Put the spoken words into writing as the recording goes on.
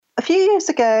few years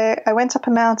ago, I went up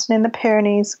a mountain in the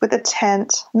Pyrenees with a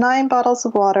tent, 9 bottles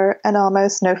of water, and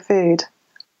almost no food.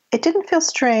 It didn't feel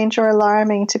strange or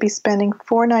alarming to be spending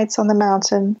 4 nights on the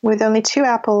mountain with only 2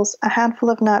 apples, a handful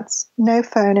of nuts, no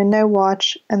phone and no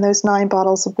watch, and those 9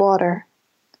 bottles of water.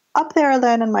 Up there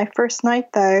alone on my first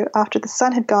night, though, after the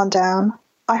sun had gone down,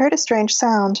 I heard a strange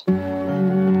sound.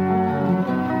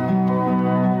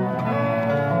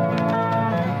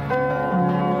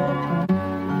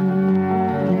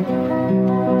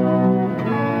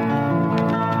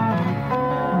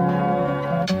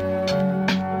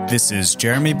 This is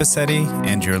Jeremy Bassetti,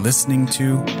 and you're listening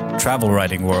to Travel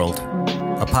Writing World,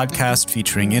 a podcast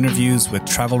featuring interviews with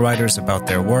travel writers about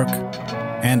their work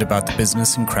and about the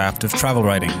business and craft of travel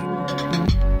writing.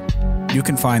 You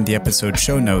can find the episode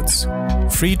show notes,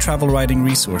 free travel writing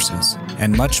resources,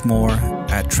 and much more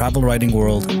at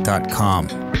travelwritingworld.com.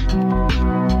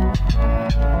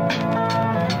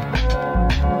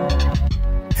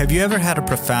 Have you ever had a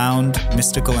profound,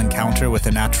 mystical encounter with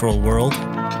the natural world?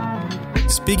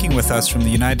 Speaking with us from the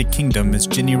United Kingdom is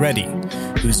Ginny Reddy,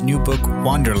 whose new book,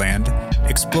 Wanderland,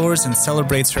 explores and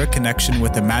celebrates her connection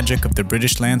with the magic of the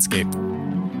British landscape.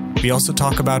 We also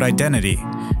talk about identity,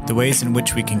 the ways in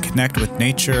which we can connect with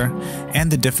nature,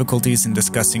 and the difficulties in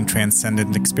discussing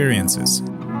transcendent experiences.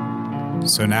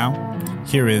 So now,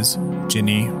 here is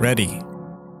Ginny Reddy.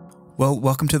 Well,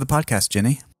 welcome to the podcast,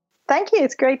 Ginny. Thank you.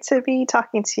 It's great to be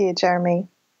talking to you, Jeremy.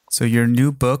 So your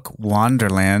new book,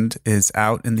 Wanderland, is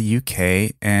out in the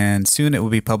UK, and soon it will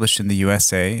be published in the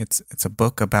USA. It's a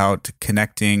book about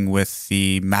connecting with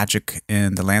the magic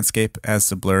in the landscape, as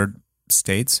the blurb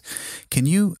states. Can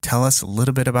you tell us a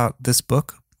little bit about this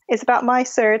book? It's about my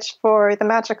search for the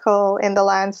magical in the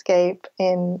landscape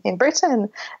in Britain.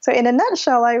 So in a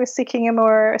nutshell, I was seeking a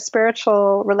more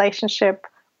spiritual relationship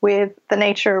with the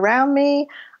nature around me.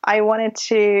 I wanted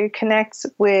to connect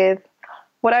with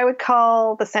what I would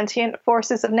call the sentient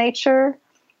forces of nature.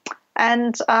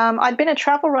 And I'd been a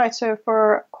travel writer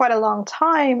for quite a long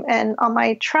time. And on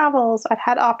my travels, I'd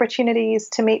had opportunities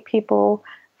to meet people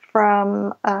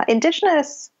from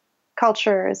indigenous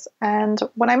cultures. And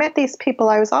when I met these people,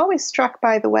 I was always struck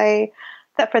by the way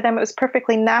that for them it was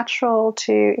perfectly natural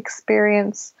to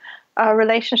experience a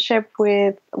relationship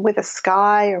with the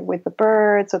sky or with the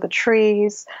birds or the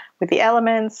trees, with the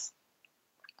elements.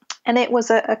 And it was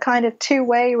a kind of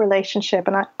two-way relationship.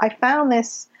 And I found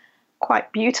this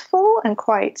quite beautiful and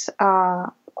quite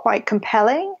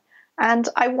compelling. And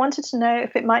I wanted to know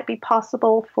if it might be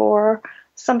possible for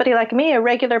somebody like me, a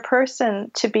regular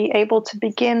person, to be able to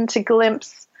begin to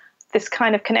glimpse this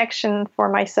kind of connection for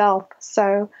myself.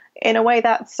 So in a way,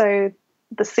 that sowed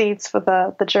the seeds for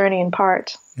the journey in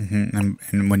part. Mm-hmm.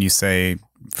 And when you say,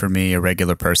 for me, a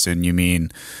regular person, you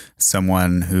mean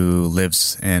someone who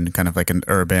lives in kind of like an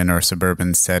urban or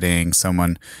suburban setting,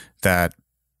 someone that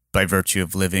by virtue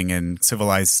of living in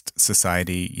civilized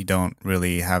society, you don't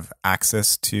really have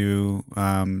access to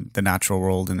the natural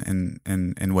world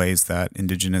in ways that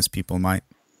indigenous people might?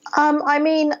 I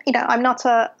mean, I'm not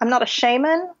a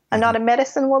shaman. I'm not a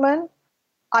medicine woman.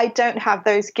 I don't have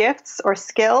those gifts or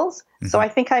skills. Mm-hmm. So I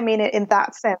think I mean it in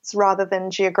that sense rather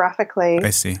than geographically. I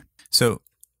see. So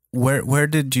where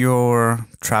did your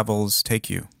travels take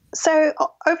you? So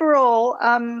overall,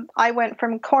 I went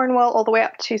from Cornwall all the way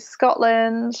up to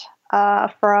Scotland,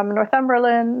 from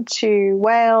Northumberland to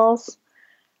Wales.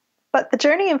 But the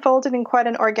journey unfolded in quite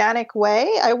an organic way.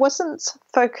 I wasn't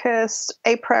focused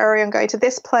a priori on going to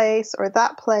this place or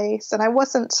that place, and I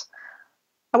wasn't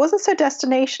so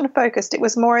destination focused. It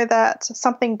was more that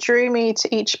something drew me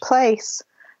to each place.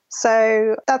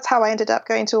 So that's how I ended up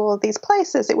going to all of these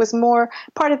places. It was more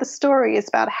part of the story is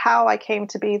about how I came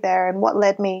to be there and what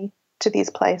led me to these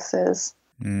places.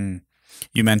 Mm.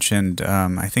 You mentioned,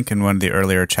 I think in one of the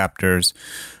earlier chapters,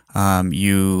 I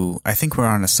think we're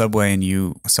on a subway and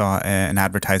you saw an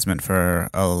advertisement for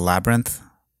a labyrinth.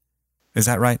 Is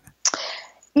that right?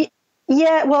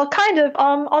 Yeah, well, kind of.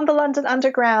 On the London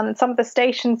Underground, in some of the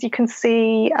stations, you can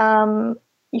see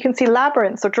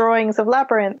labyrinths or drawings of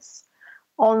labyrinths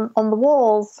on the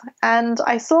walls. And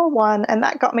I saw one, and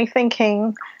that got me thinking.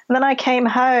 And then I came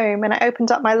home and I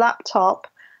opened up my laptop,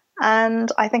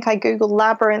 and I think I Googled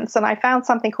labyrinths, and I found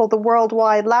something called the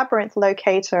Worldwide Labyrinth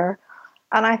Locator.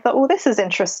 And I thought, well, this is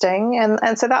interesting.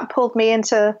 And so that pulled me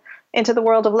into the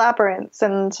world of labyrinths.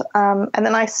 And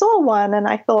then I saw one and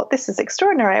I thought, this is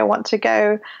extraordinary. I want to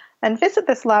go and visit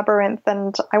this labyrinth,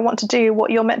 and I want to do what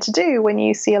you're meant to do when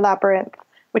you see a labyrinth,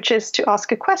 which is to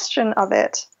ask a question of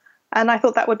it. And I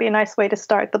thought that would be a nice way to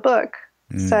start the book.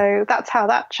 Mm. So that's how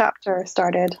that chapter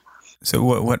started.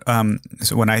 So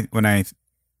so when I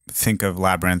think of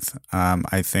labyrinth,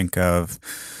 I think of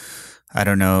I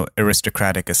don't know,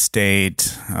 aristocratic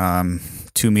estate,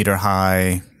 2-meter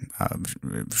high,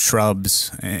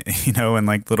 shrubs, and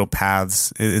like little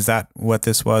paths. Is that what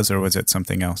this was, or was it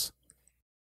something else?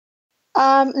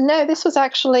 No, this was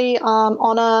actually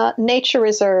on a nature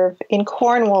reserve in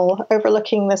Cornwall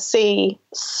overlooking the sea.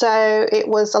 So it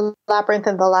was a labyrinth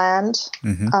in the land.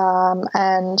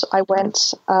 And I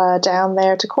went down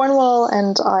there to Cornwall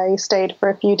and I stayed for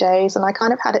a few days and I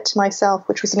kind of had it to myself,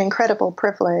 which was an incredible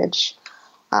privilege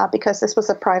because this was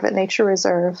a private nature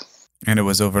reserve. And it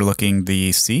was overlooking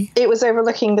the sea? It was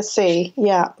overlooking the sea,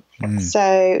 yeah.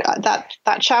 So that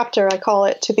chapter, I call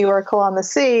it To the Oracle on the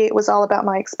Sea, it was all about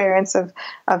my experience of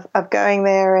going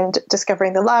there and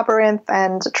discovering the labyrinth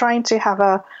and trying to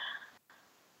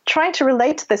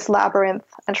relate to this labyrinth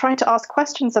and trying to ask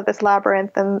questions of this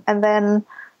labyrinth and then,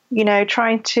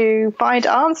 trying to find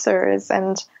answers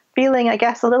and feeling, I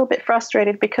guess, a little bit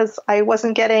frustrated because I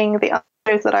wasn't getting the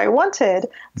answers that I wanted.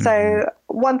 So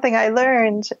one thing I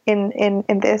learned in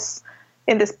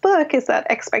this book is that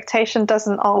expectation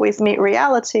doesn't always meet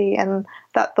reality and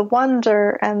that the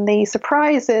wonder and the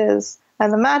surprises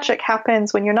and the magic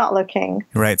happens when you're not looking.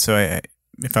 Right. So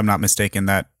if I'm not mistaken,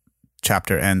 that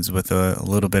chapter ends with a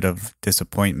little bit of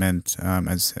disappointment,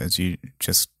 as you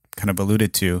just kind of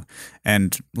alluded to.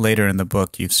 And later in the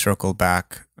book, you've circled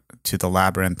back to the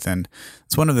labyrinth. And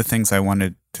it's one of the things I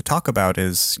wanted to talk about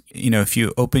is, if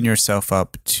you open yourself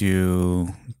up to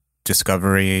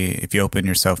discovery, if you open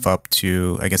yourself up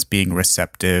to, I guess, being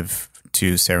receptive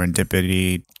to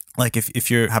serendipity, like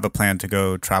if you have a plan to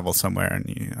go travel somewhere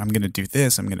and I'm going to do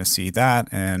this, I'm going to see that,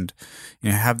 and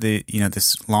have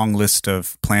this long list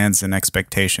of plans and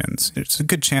expectations, there's a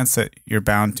good chance that you're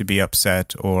bound to be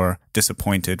upset or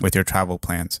disappointed with your travel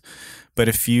plans. But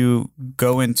if you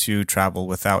go into travel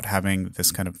without having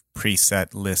this kind of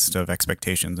preset list of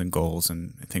expectations and goals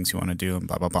and things you want to do and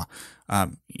blah, blah, blah,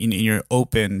 you're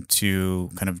open to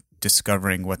kind of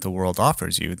discovering what the world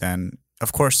offers you, then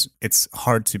of course it's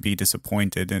hard to be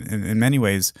disappointed. And in many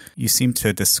ways, you seem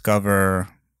to discover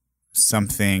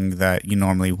something that you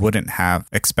normally wouldn't have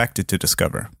expected to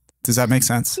discover. Does that make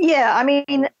sense? Yeah, I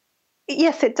mean,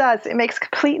 yes, it does. It makes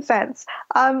complete sense.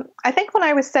 I think when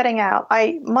I was setting out,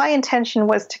 my intention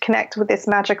was to connect with this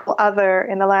magical other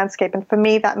in the landscape. And for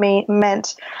me, that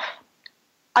meant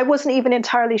I wasn't even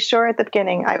entirely sure at the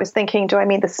beginning. I was thinking, do I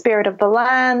mean the spirit of the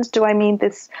land? Do I mean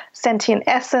this sentient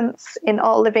essence in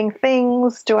all living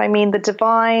things? Do I mean the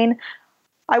divine?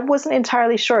 I wasn't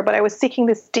entirely sure, but I was seeking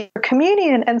this deeper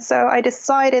communion. And so I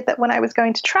decided that when I was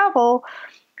going to travel,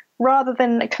 rather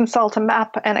than consult a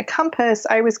map and a compass,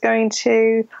 I was going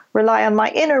to rely on my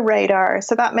inner radar.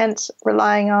 So that meant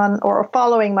relying on or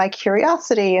following my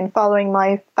curiosity and following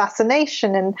my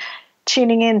fascination and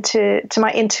tuning into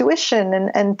my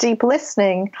intuition and deep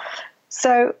listening.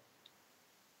 So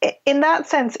in that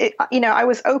sense, I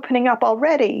was opening up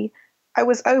already. I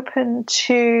was open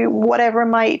to whatever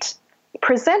might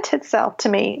present itself to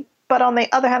me. But on the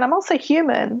other hand, I'm also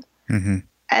human. Mm-hmm.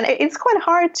 And it's quite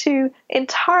hard to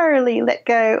entirely let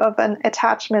go of an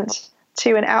attachment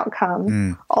to an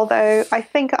outcome, although I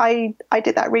think I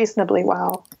did that reasonably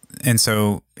well. And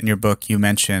so in your book, you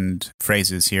mentioned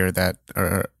phrases here that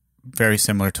are very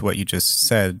similar to what you just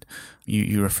said.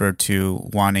 You referred to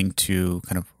wanting to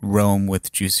kind of roam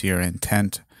with juicier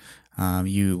intent.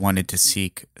 You wanted to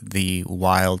seek the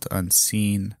wild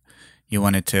unseen. You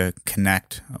wanted to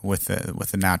connect with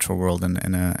the natural world in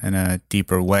a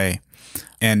deeper way.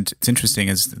 And it's interesting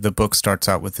as the book starts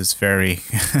out with this very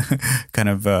kind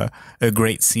of a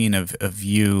great scene of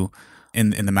you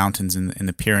in the mountains in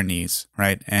the Pyrenees,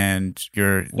 right? And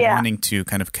you're wanting to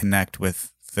kind of connect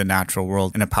with the natural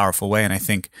world in a powerful way. And I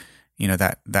think,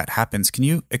 that happens. Can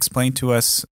you explain to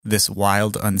us this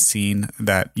wild unseen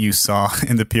that you saw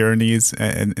in the Pyrenees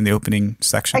in the opening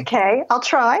section? Okay, I'll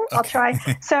try.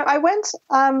 So I went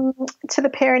to the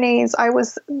Pyrenees. I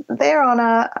was there on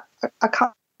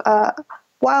a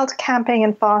wild camping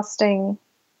and fasting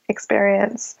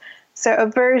experience. So a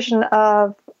version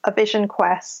of a vision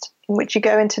quest in which you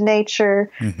go into nature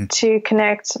to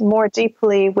connect more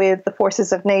deeply with the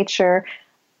forces of nature,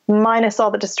 minus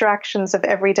all the distractions of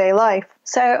everyday life.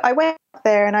 So I went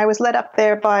there and I was led up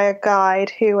there by a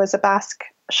guide who was a Basque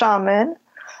shaman.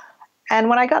 And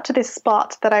when I got to this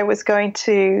spot that I was going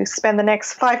to spend the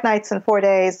next 5 nights and 4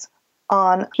 days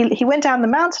on, he went down the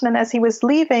mountain, and as he was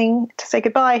leaving to say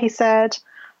goodbye, he said,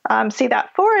 see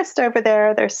that forest over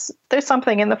there? There's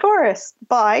something in the forest.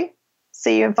 Bye.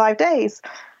 See you in 5 days.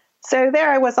 So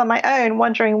there I was on my own,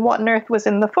 wondering what on earth was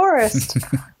in the forest.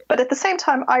 But at the same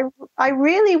time, I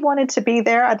really wanted to be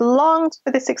there. I'd longed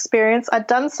for this experience. I'd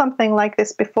done something like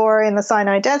this before in the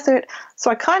Sinai Desert,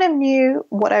 so I kind of knew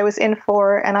what I was in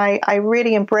for, and I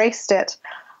really embraced it.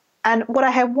 And what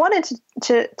I had wanted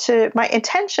to my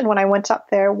intention when I went up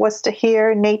there was to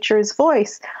hear nature's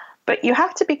voice. But you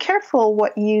have to be careful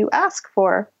what you ask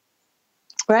for,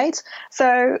 right?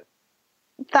 So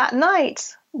that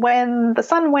night, when the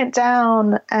sun went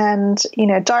down and,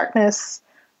 darkness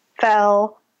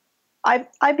fell,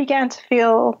 I began to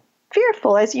feel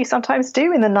fearful, as you sometimes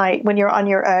do in the night when you're on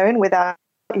your own without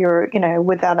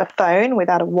without a phone,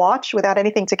 without a watch, without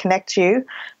anything to connect you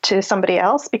to somebody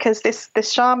else, because this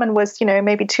shaman was,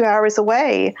 maybe 2 hours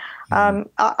away.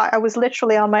 I was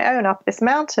literally on my own up this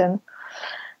mountain.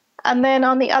 And then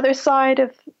on the other side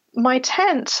of my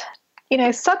tent,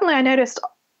 suddenly I noticed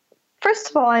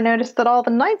that all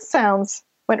the night sounds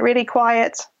went really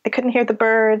quiet. I couldn't hear the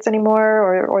birds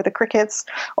anymore, or the crickets,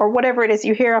 or whatever it is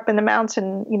you hear up in the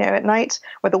mountain, at night,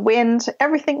 or the wind.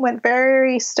 Everything went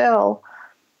very still.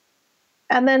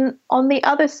 And then on the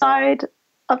other side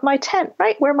of my tent,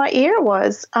 right where my ear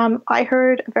was, I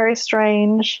heard a very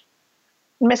strange,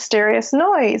 mysterious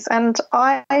noise, and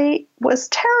I was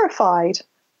terrified.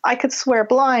 I could swear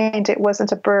blind it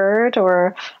wasn't a bird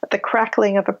or the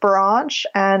crackling of a branch,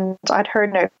 and I'd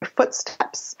heard no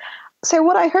footsteps. So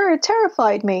what I heard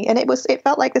terrified me, and it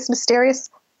felt like this mysterious,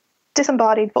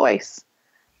 disembodied voice.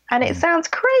 And it sounds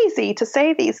crazy to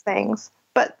say these things,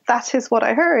 but that is what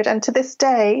I heard. And to this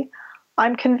day,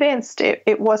 I'm convinced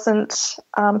it wasn't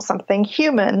something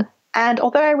human. And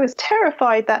although I was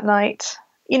terrified that night,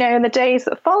 in the days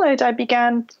that followed, I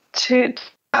began to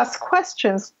ask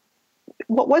questions.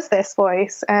 What was this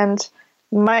voice? And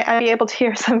might I be able to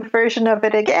hear some version of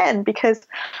it again? Because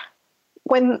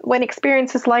when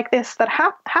experiences like this that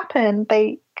happen,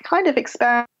 they kind of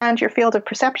expand your field of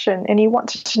perception, and you want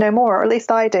to know more, or at least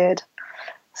I did.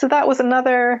 So that was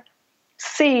another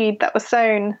seed that was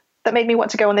sown that made me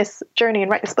want to go on this journey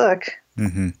and write this book.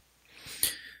 Mm-hmm.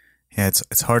 Yeah,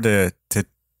 it's hard to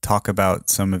talk about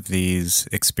some of these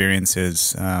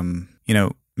experiences.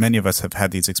 Many of us have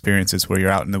had these experiences where you're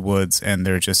out in the woods and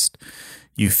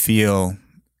you feel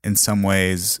in some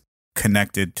ways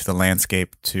connected to the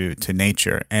landscape, to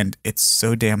nature. And it's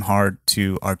so damn hard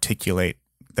to articulate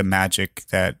the magic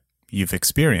that you've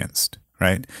experienced,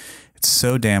 right? It's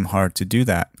so damn hard to do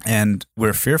that. And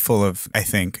we're fearful of, I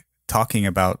think, talking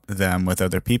about them with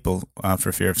other people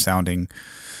for fear of sounding,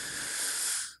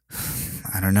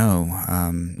 I don't know,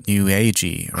 new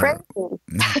agey.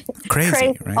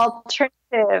 Crazy, right?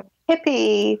 Alternative,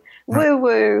 hippie,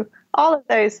 woo-woo, all of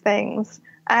those things.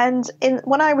 And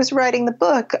when I was writing the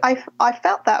book, I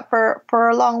felt that for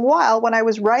a long while when I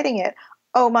was writing it.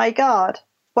 Oh my God,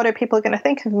 what are people going to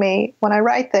think of me when I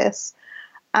write this?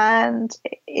 And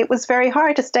it was very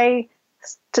hard to stay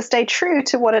true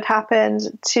to what had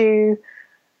happened, to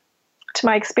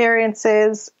my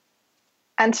experiences,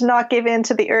 and to not give in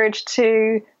to the urge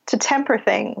to temper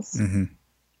things.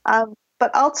 Mm-hmm.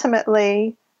 But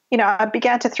ultimately, I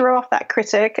began to throw off that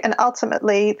critic, and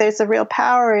ultimately there's a real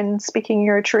power in speaking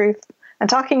your truth and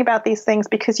talking about these things,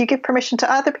 because you give permission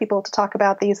to other people to talk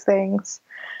about these things.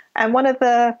 And one of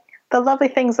the lovely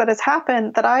things that has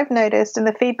happened that I've noticed in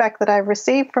the feedback that I've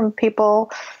received from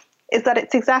people is that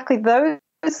it's exactly those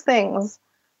things,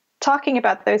 talking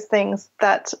about those things,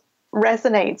 that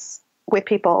resonates with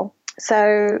people.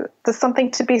 So there's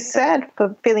something to be said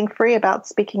for feeling free about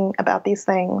speaking about these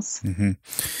things. Mm-hmm.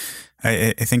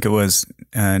 I think it was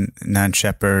Nan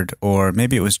Shepherd, or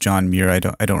maybe it was John Muir. I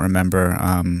don't remember.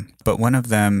 But one of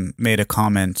them made a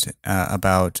comment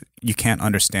about you can't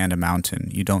understand a mountain.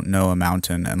 You don't know a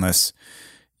mountain unless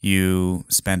you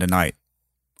spend a night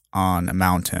on a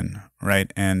mountain,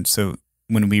 right? And so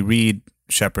when we read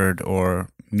Shepherd or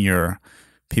Muir,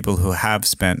 people who have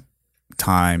spent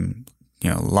time,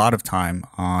 a lot of time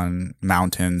on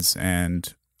mountains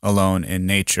and alone in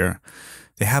nature,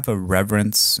 they have a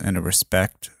reverence and a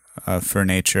respect for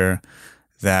nature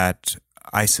that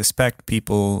I suspect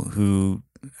people who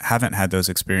haven't had those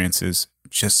experiences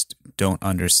just don't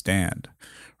understand,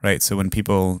 right? So when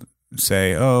people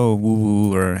say, "Oh,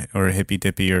 woo woo," or hippy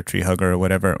dippy, or tree hugger, or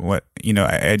whatever,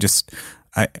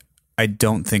 I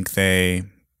don't think they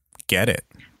get it.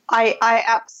 I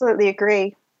absolutely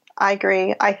agree. I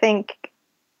agree. I think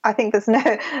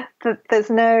there's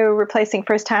no replacing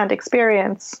firsthand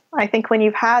experience. I think when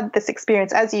you've had this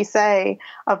experience, as you say,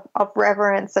 of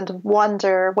reverence and of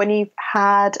wonder, when you've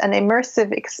had an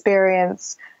immersive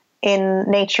experience in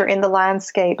nature, in the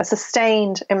landscape, a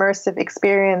sustained immersive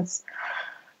experience,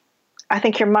 I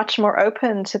think you're much more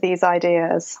open to these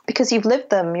ideas because you've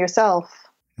lived them yourself.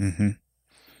 Mm-hmm.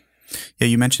 Yeah,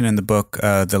 you mentioned in the book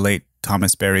the late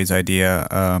Thomas Berry's idea,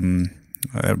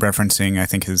 referencing, I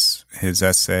think, his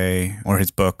essay or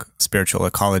his book, Spiritual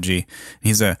Ecology.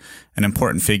 He's an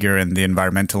important figure in the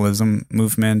environmentalism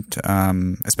movement,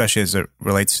 especially as it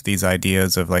relates to these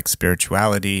ideas of like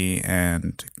spirituality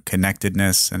and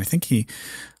connectedness. And I think he,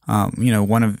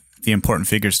 one of the important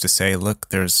figures to say, look,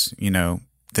 there's,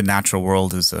 the natural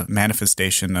world is a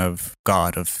manifestation of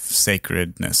God, of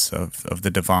sacredness, of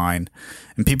the divine.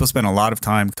 And people spend a lot of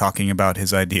time talking about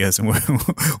his ideas, and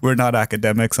we're not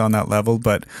academics on that level.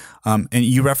 But and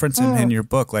you reference him in your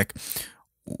book, like,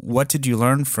 what did you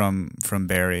learn from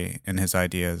Berry and his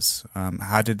ideas?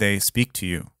 How did they speak to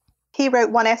you? He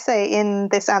wrote one essay in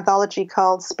this anthology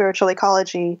called Spiritual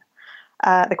Ecology,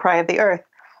 The Cry of the Earth.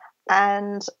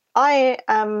 And I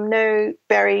am no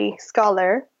Berry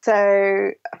scholar,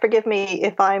 so forgive me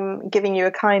if I'm giving you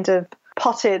a kind of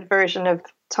potted version of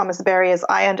Thomas Berry as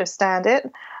I understand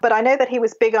it. But I know that he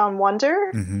was big on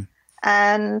wonder. Mm-hmm.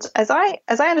 And as I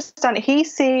understand it, he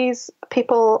sees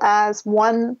people as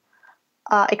one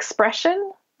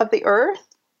expression of the earth.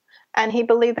 And he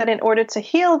believed that in order to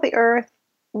heal the earth,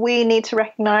 we need to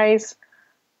recognize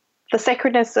the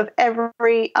sacredness of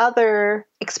every other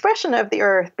expression of the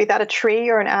earth, be that a tree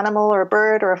or an animal or a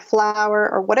bird or a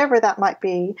flower or whatever that might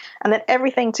be, and that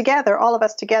everything together, all of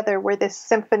us together, we're this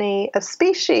symphony of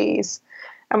species,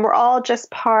 and we're all just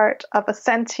part of a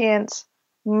sentient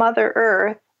Mother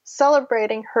Earth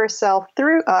celebrating herself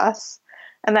through us,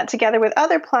 and that together with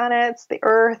other planets, the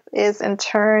earth is in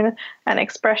turn an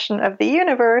expression of the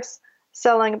universe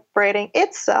celebrating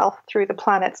itself through the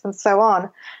planets and so on.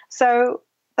 So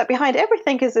that behind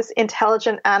everything is this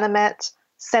intelligent, animate,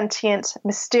 sentient,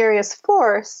 mysterious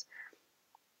force.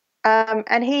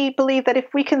 And he believed that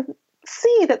if we can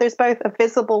see that there's both a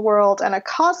visible world and a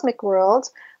cosmic world,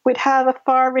 we'd have a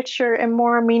far richer and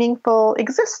more meaningful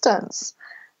existence.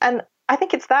 And I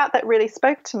think it's that really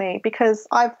spoke to me, because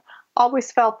I've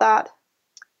always felt that,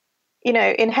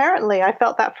 inherently, I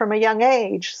felt that from a young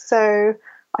age. So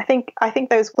I think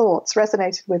those thoughts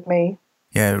resonated with me.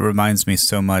 Yeah, it reminds me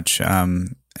so much.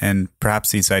 And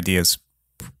perhaps these ideas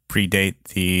predate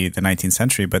the 19th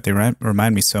century, but they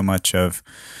remind me so much of,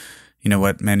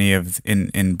 what many of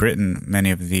in Britain,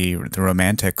 many of the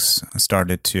Romantics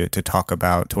started to talk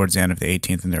about towards the end of the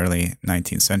 18th and the early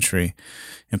 19th century.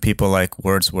 And people like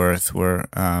Wordsworth were,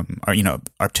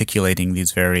 articulating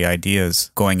these very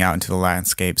ideas, going out into the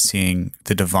landscape, seeing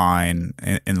the divine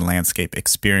in the landscape,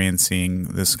 experiencing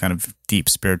this kind of deep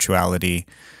spirituality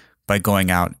by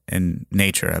going out in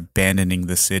nature, abandoning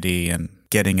the city and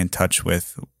getting in touch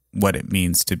with what it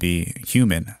means to be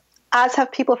human. As have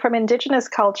people from indigenous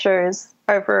cultures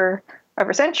over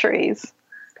centuries,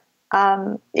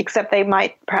 except they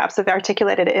might perhaps have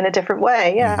articulated it in a different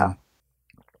way. Yeah. Mm-hmm.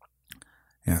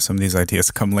 Yeah, some of these ideas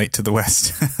come late to the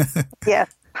West. Yeah.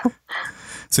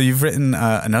 So you've written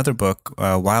another book,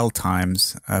 Wild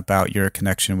Times, about your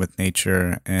connection with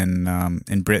nature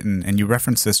in Britain, and you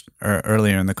referenced this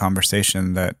earlier in the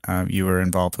conversation that you were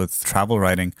involved with travel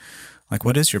writing. Like,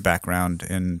 what is your background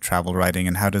in travel writing,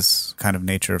 and how does kind of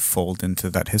nature fold into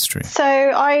that history? So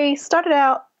I started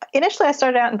out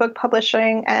in book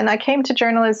publishing, and I came to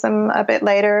journalism a bit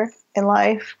later in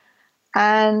life,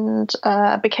 and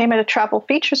became a travel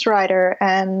features writer.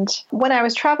 And when I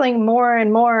was traveling more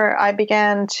and more, I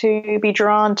began to be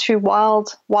drawn to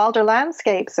wilder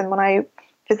landscapes. And when I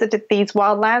visited these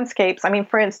wild landscapes,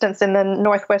 for instance, in the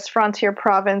Northwest Frontier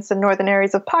Province and northern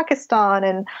areas of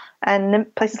Pakistan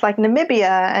and places like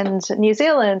Namibia and New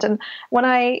Zealand. And when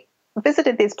I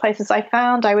visited these places, I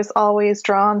found I was always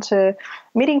drawn to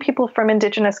meeting people from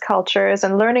indigenous cultures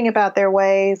and learning about their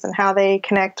ways and how they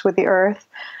connect with the earth.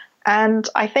 And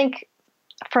I think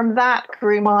from that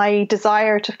grew my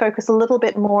desire to focus a little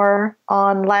bit more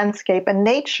on landscape and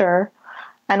nature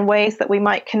and ways that we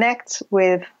might connect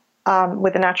with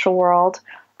the natural world.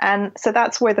 And so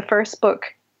that's where the first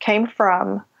book came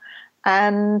from.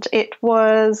 And it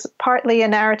was partly a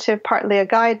narrative, partly a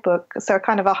guidebook, so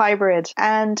kind of a hybrid.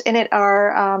 And in it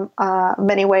are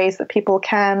many ways that people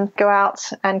can go out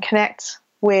and connect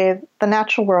with the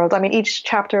natural world. Each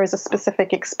chapter is a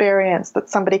specific experience that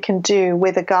somebody can do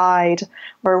with a guide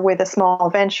or with a small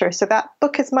venture. So that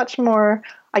book is much more,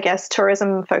 I guess,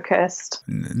 tourism focused.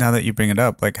 Now that you bring it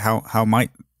up, like how might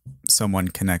someone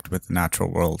connect with the natural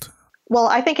world? Well,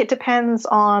 I think it depends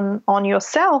on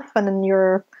yourself and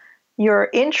your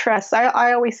interests.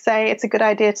 I always say it's a good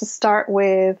idea to start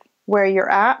with where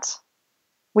you're at,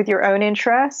 with your own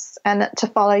interests, and to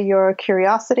follow your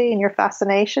curiosity and your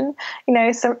fascination.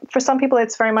 So for some people,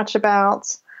 it's very much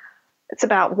about it's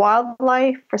about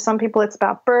wildlife. For some people, it's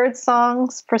about bird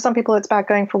songs. For some people, it's about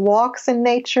going for walks in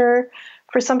nature.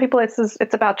 For some people, it's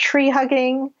about tree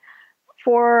hugging.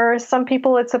 For some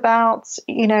people, it's about,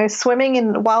 swimming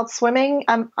in wild swimming.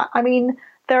 I mean,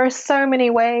 there are so many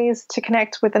ways to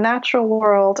connect with the natural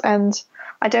world, and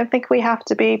I don't think we have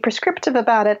to be prescriptive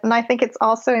about it. And I think it's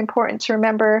also important to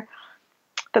remember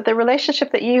that the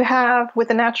relationship that you have with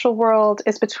the natural world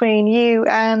is between you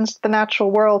and the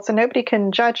natural world, so nobody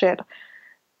can judge it.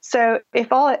 So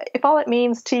if all it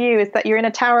means to you is that you're in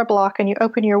a tower block and you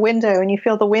open your window and you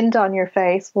feel the wind on your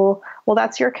face, well,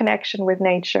 that's your connection with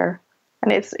nature,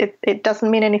 and it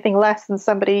doesn't mean anything less than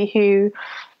somebody who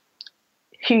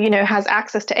has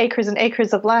access to acres and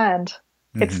acres of land.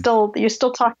 Mm-hmm. You're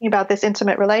still talking about this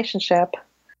intimate relationship.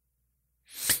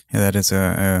 Yeah, that is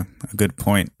a good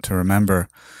point to remember.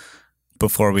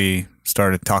 Before we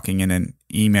started talking in an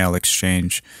email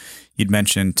exchange, you'd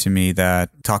mentioned to me that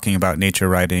talking about nature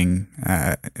writing,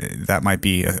 that might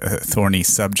be a thorny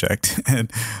subject.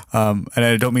 And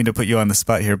I don't mean to put you on the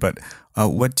spot here, but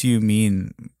what do you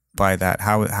mean by that?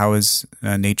 How is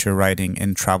nature writing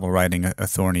and travel writing a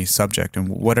thorny subject? And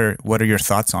what are your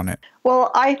thoughts on it?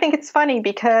 Well, I think it's funny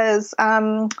because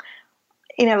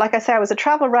like I said, I was a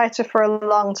travel writer for a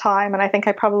long time, and I think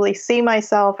I probably see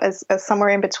myself as somewhere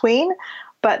in between.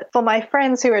 But for my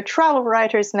friends who are travel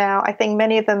writers now, I think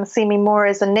many of them see me more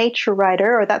as a nature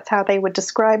writer, or that's how they would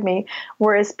describe me.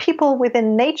 Whereas people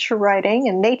within nature writing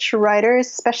and nature writers,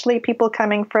 especially people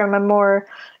coming from a more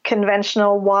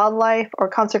conventional wildlife or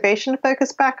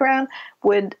conservation-focused background,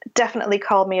 would definitely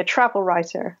call me a travel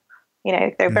writer.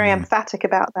 They're very emphatic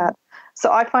about that.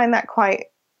 So I find that quite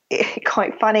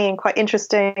funny and quite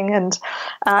interesting, and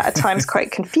at times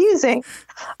quite confusing,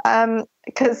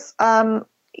 because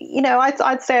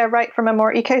I'd say I write from a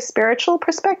more eco-spiritual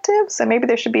perspective, so maybe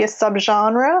there should be a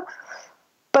subgenre.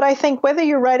 But I think whether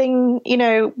you're writing,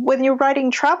 when you're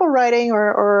writing travel writing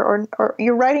or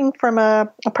you're writing from a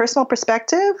personal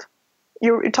perspective,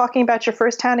 you're talking about your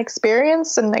firsthand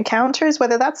experience and encounters,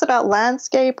 whether that's about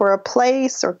landscape or a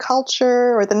place or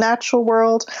culture or the natural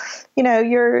world,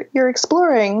 you're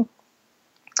exploring.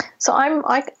 So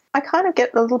I kind of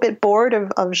get a little bit bored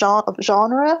of genre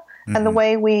mm-hmm. and the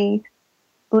way we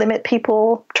limit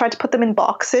people, try to put them in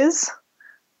boxes.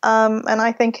 And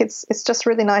I think it's just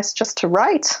really nice just to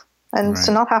write and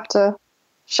to not have to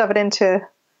shove it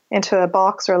into a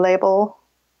box or a label.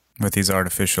 With these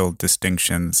artificial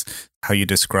distinctions, how you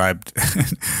described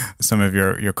some of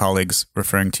your colleagues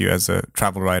referring to you as a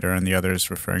travel writer and the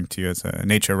others referring to you as a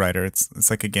nature writer. It's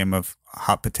like a game of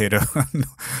hot potato.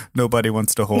 Nobody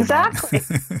wants to hold exactly.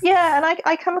 on. Yeah, and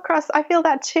I feel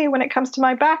that too when it comes to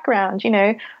my background.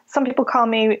 Some people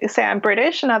say I'm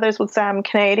British, and others would say I'm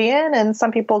Canadian, and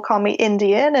some people call me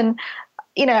Indian, and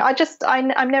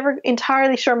I'm never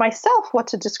entirely sure myself what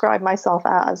to describe myself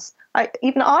as.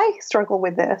 Even I struggle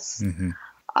with this. Mm-hmm.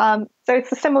 So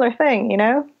it's a similar thing,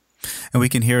 And we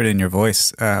can hear it in your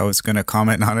voice. I was going to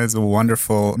comment on it. It's a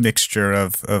wonderful mixture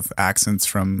of accents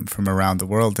from around the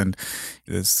world. And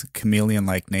this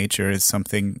chameleon-like nature is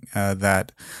something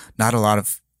that not a lot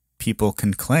of people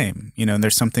can claim, and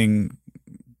there's something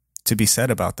to be said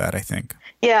about that, I think.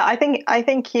 Yeah, I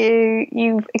think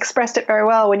you've expressed it very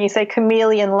well when you say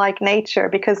chameleon-like nature,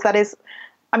 because that's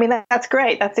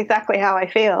great. That's exactly how I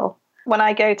feel. When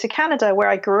I go to Canada, where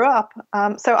I grew up,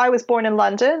 so I was born in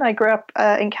London. I grew up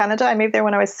in Canada. I moved there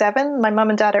when I was 7. My mum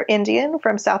and dad are Indian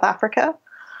from South Africa.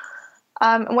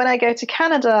 When I go to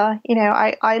Canada,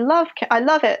 I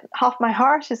love it. Half my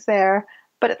heart is there.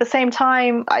 But at the same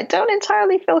time, I don't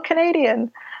entirely feel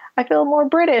Canadian. I feel more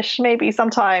British maybe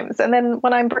sometimes. And then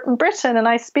when I'm in Britain and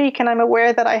I speak and I'm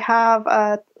aware that I have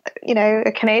a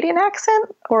Canadian accent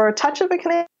or a touch of a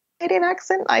Canadian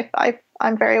accent,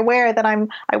 I'm very aware that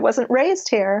I wasn't raised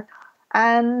here.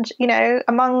 And,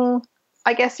 among,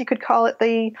 I guess you could call it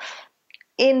the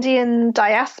Indian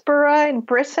diaspora in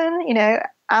Britain,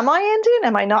 am I Indian?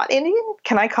 Am I not Indian?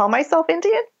 Can I call myself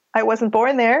Indian? I wasn't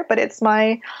born there, but it's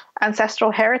my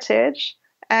ancestral heritage.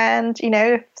 And,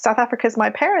 if South Africa is my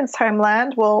parents'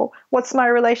 homeland, well, what's my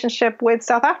relationship with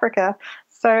South Africa?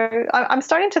 So I'm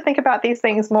starting to think about these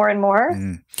things more and more.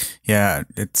 Yeah,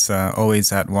 it's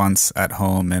always at once, at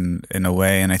home, and in a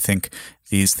way. And I think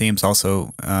these themes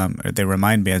also, they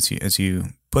remind me, as you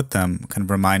put them, kind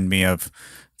of remind me of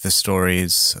the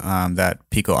stories that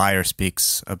Pico Iyer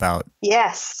speaks about.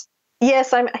 Yes,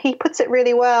 he puts it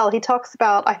really well. He talks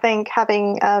about, I think,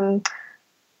 having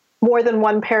more than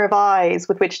one pair of eyes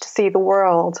with which to see the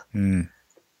world. And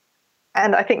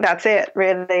I think that's it,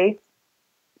 really.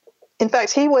 In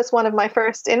fact, he was one of my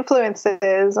first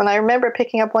influences, and I remember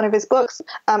picking up one of his books.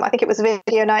 I think it was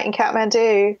Video Night in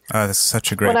Kathmandu. Oh, that's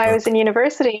such a great book. When I was in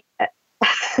university.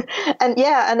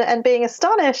 and being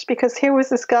astonished, because here was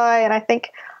this guy, and I think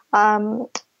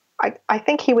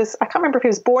he was, I can't remember if he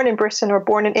was born in Britain or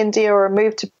born in India or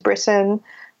moved to Britain,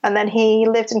 and then he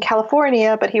lived in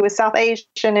California, but he was South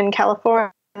Asian in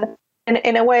California,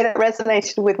 in a way that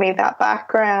resonated with me, that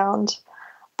background.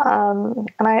 And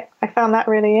I found that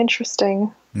really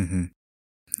interesting. Mm-hmm.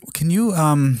 Can you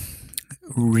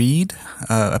read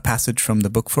a passage from the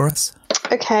book for us?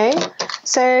 Okay,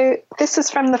 so this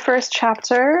is from the first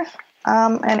chapter,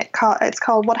 and it's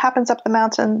called "What Happens Up the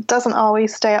Mountain Doesn't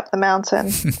Always Stay Up the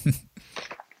Mountain."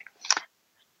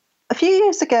 A few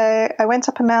years ago, I went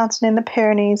up a mountain in the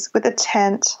Pyrenees with a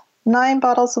tent, 9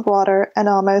 bottles of water, and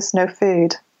almost no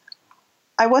food.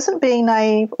 I wasn't being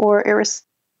naive or irresponsible.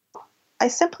 I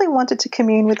simply wanted to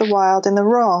commune with the wild in the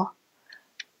raw.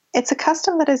 It's a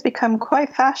custom that has become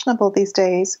quite fashionable these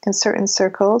days in certain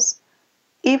circles,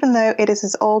 even though it is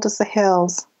as old as the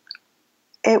hills.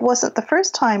 It wasn't the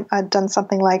first time I'd done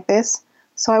something like this,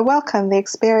 so I welcomed the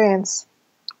experience.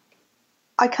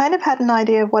 I kind of had an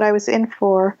idea of what I was in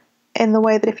for, in the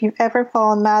way that if you've ever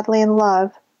fallen madly in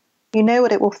love, you know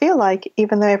what it will feel like,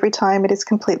 even though every time it is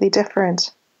completely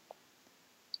different.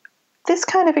 This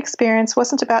kind of experience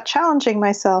wasn't about challenging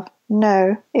myself.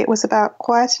 No, it was about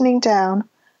quietening down,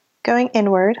 going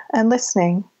inward, and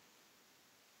listening.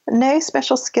 No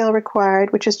special skill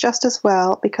required, which is just as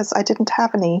well because I didn't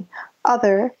have any,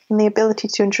 other than the ability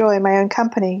to enjoy my own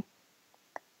company.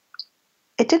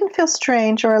 It didn't feel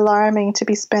strange or alarming to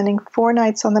be spending 4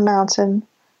 nights on the mountain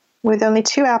with only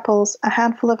 2 apples, a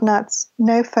handful of nuts,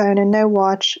 no phone and no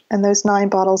watch, and those 9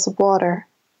 bottles of water.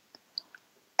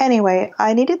 Anyway,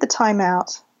 I needed the time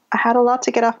out. I had a lot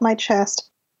to get off my chest,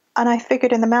 and I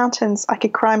figured in the mountains I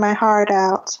could cry my heart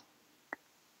out.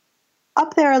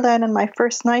 Up there alone on my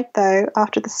first night, though,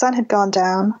 after the sun had gone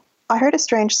down, I heard a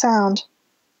strange sound.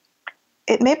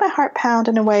 It made my heart pound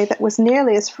in a way that was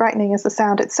nearly as frightening as the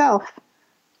sound itself.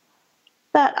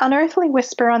 That unearthly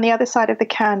whisper on the other side of the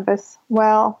canvas,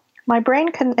 well, my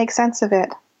brain couldn't make sense of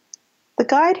it. The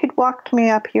guide who'd walked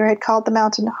me up here had called the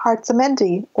mountain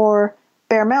Hartsamendi, or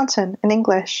Bear Mountain in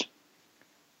English.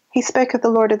 He spoke of the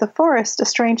Lord of the Forest, a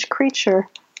strange creature,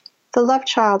 the love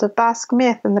child of Basque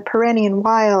myth and the Pyrenean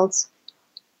wilds.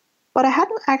 But I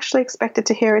hadn't actually expected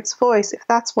to hear its voice, if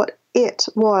that's what it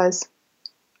was.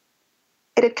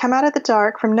 It had come out of the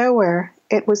dark from nowhere.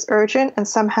 It was urgent and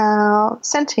somehow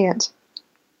sentient.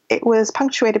 It was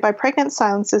punctuated by pregnant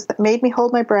silences that made me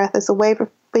hold my breath as a wave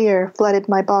of fear flooded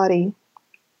my body.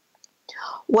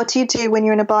 What do you do when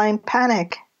you're in a blind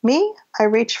panic? Me? I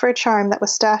reached for a charm that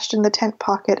was stashed in the tent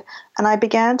pocket, and I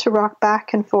began to rock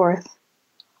back and forth.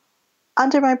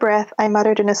 Under my breath, I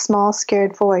muttered in a small,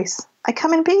 scared voice, "I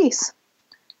come in peace."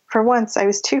 For once, I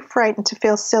was too frightened to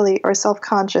feel silly or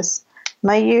self-conscious,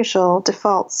 my usual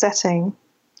default setting.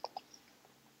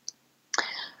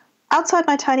 Outside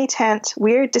my tiny tent,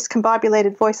 weird,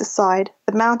 discombobulated voice aside,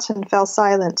 the mountain fell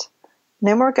silent.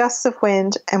 No more gusts of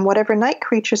wind, and whatever night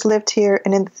creatures lived here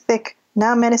and in the thick,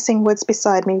 now menacing woods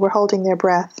beside me were holding their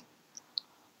breath.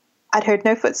 I'd heard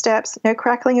no footsteps, no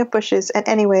crackling of bushes, and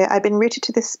anyway, I'd been rooted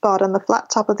to this spot on the flat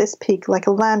top of this peak like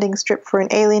a landing strip for an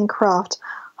alien craft,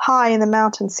 high in the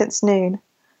mountains since noon.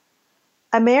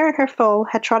 A mare and her foal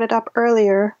had trotted up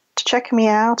earlier to check me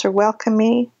out or welcome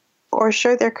me, or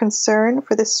show their concern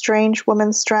for this strange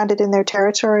woman stranded in their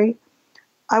territory.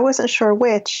 I wasn't sure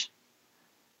which.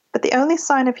 But the only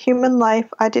sign of human life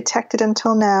I detected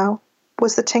until now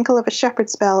was the tinkle of a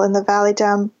shepherd's bell in the valley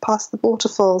down past the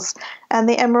waterfalls and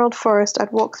the emerald forest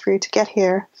I'd walked through to get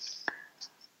here.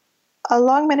 A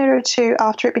long minute or two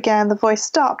after it began, the voice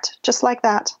stopped, just like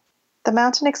that. The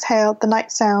mountain exhaled, the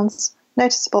night sounds,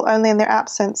 noticeable only in their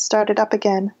absence, started up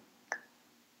again.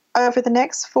 Over the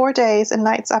next 4 days and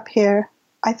nights up here,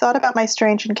 I thought about my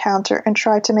strange encounter and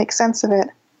tried to make sense of it.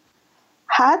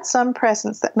 Had some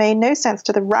presence that made no sense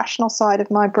to the rational side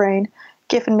of my brain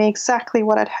given me exactly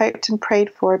what I'd hoped and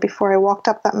prayed for before I walked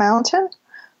up that mountain?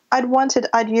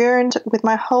 I'd yearned with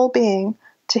my whole being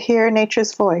to hear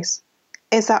nature's voice.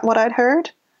 Is that what I'd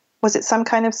heard? Was it some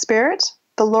kind of spirit?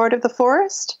 The Lord of the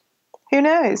Forest? Who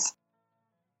knows?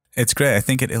 It's great. I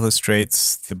think it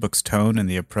illustrates the book's tone and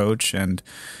the approach. And,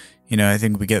 you know, I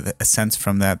think we get a sense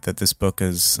from that this book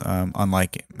is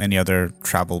unlike any other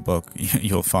travel book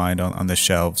you'll find on the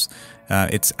shelves.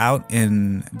 It's out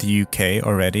in the UK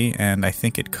already, and I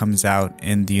think it comes out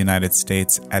in the United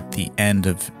States at the end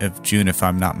of June, if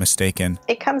I'm not mistaken.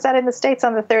 It comes out in the States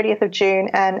on the 30th of June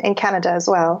and in Canada as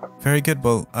well. Very good.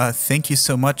 Well, thank you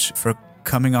so much for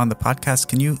coming on the podcast.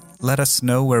 Can you let us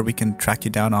know where we can track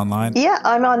you down online? Yeah,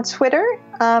 I'm on Twitter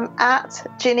at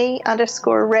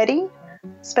Ginny_Reddy,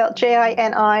 spelled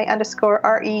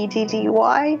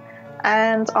JINI_REDDY,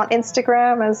 and on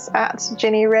Instagram as at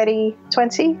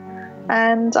GinnyReddy20.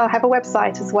 And I have a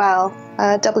website as well,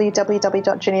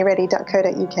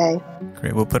 www.ginnyreddy.co.uk.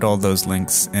 Great. We'll put all those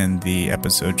links in the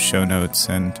episode show notes.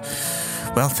 And,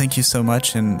 well, thank you so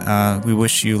much. And we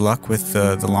wish you luck with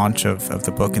the launch of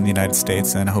the book in the United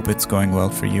States. And I hope it's going well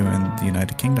for you in the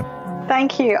United Kingdom.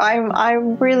 Thank you. I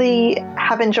really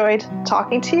have enjoyed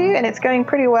talking to you, and it's going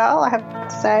pretty well, I have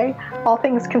to say. All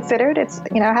things considered, I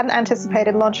hadn't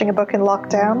anticipated launching a book in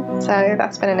lockdown. So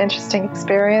that's been an interesting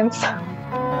experience.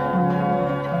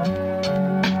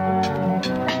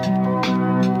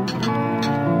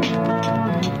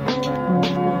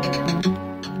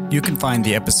 You can find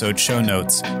the episode show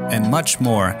notes and much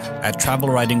more at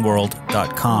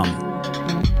travelwritingworld.com.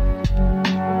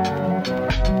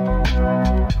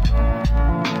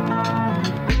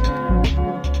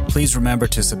 Please remember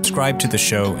to subscribe to the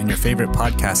show in your favorite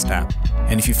podcast app.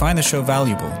 And if you find the show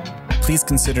valuable, please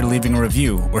consider leaving a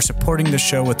review or supporting the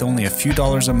show with only a few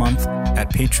dollars a month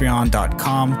at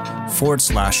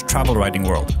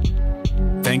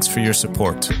patreon.com/travelwritingworld. Thanks for your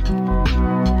support.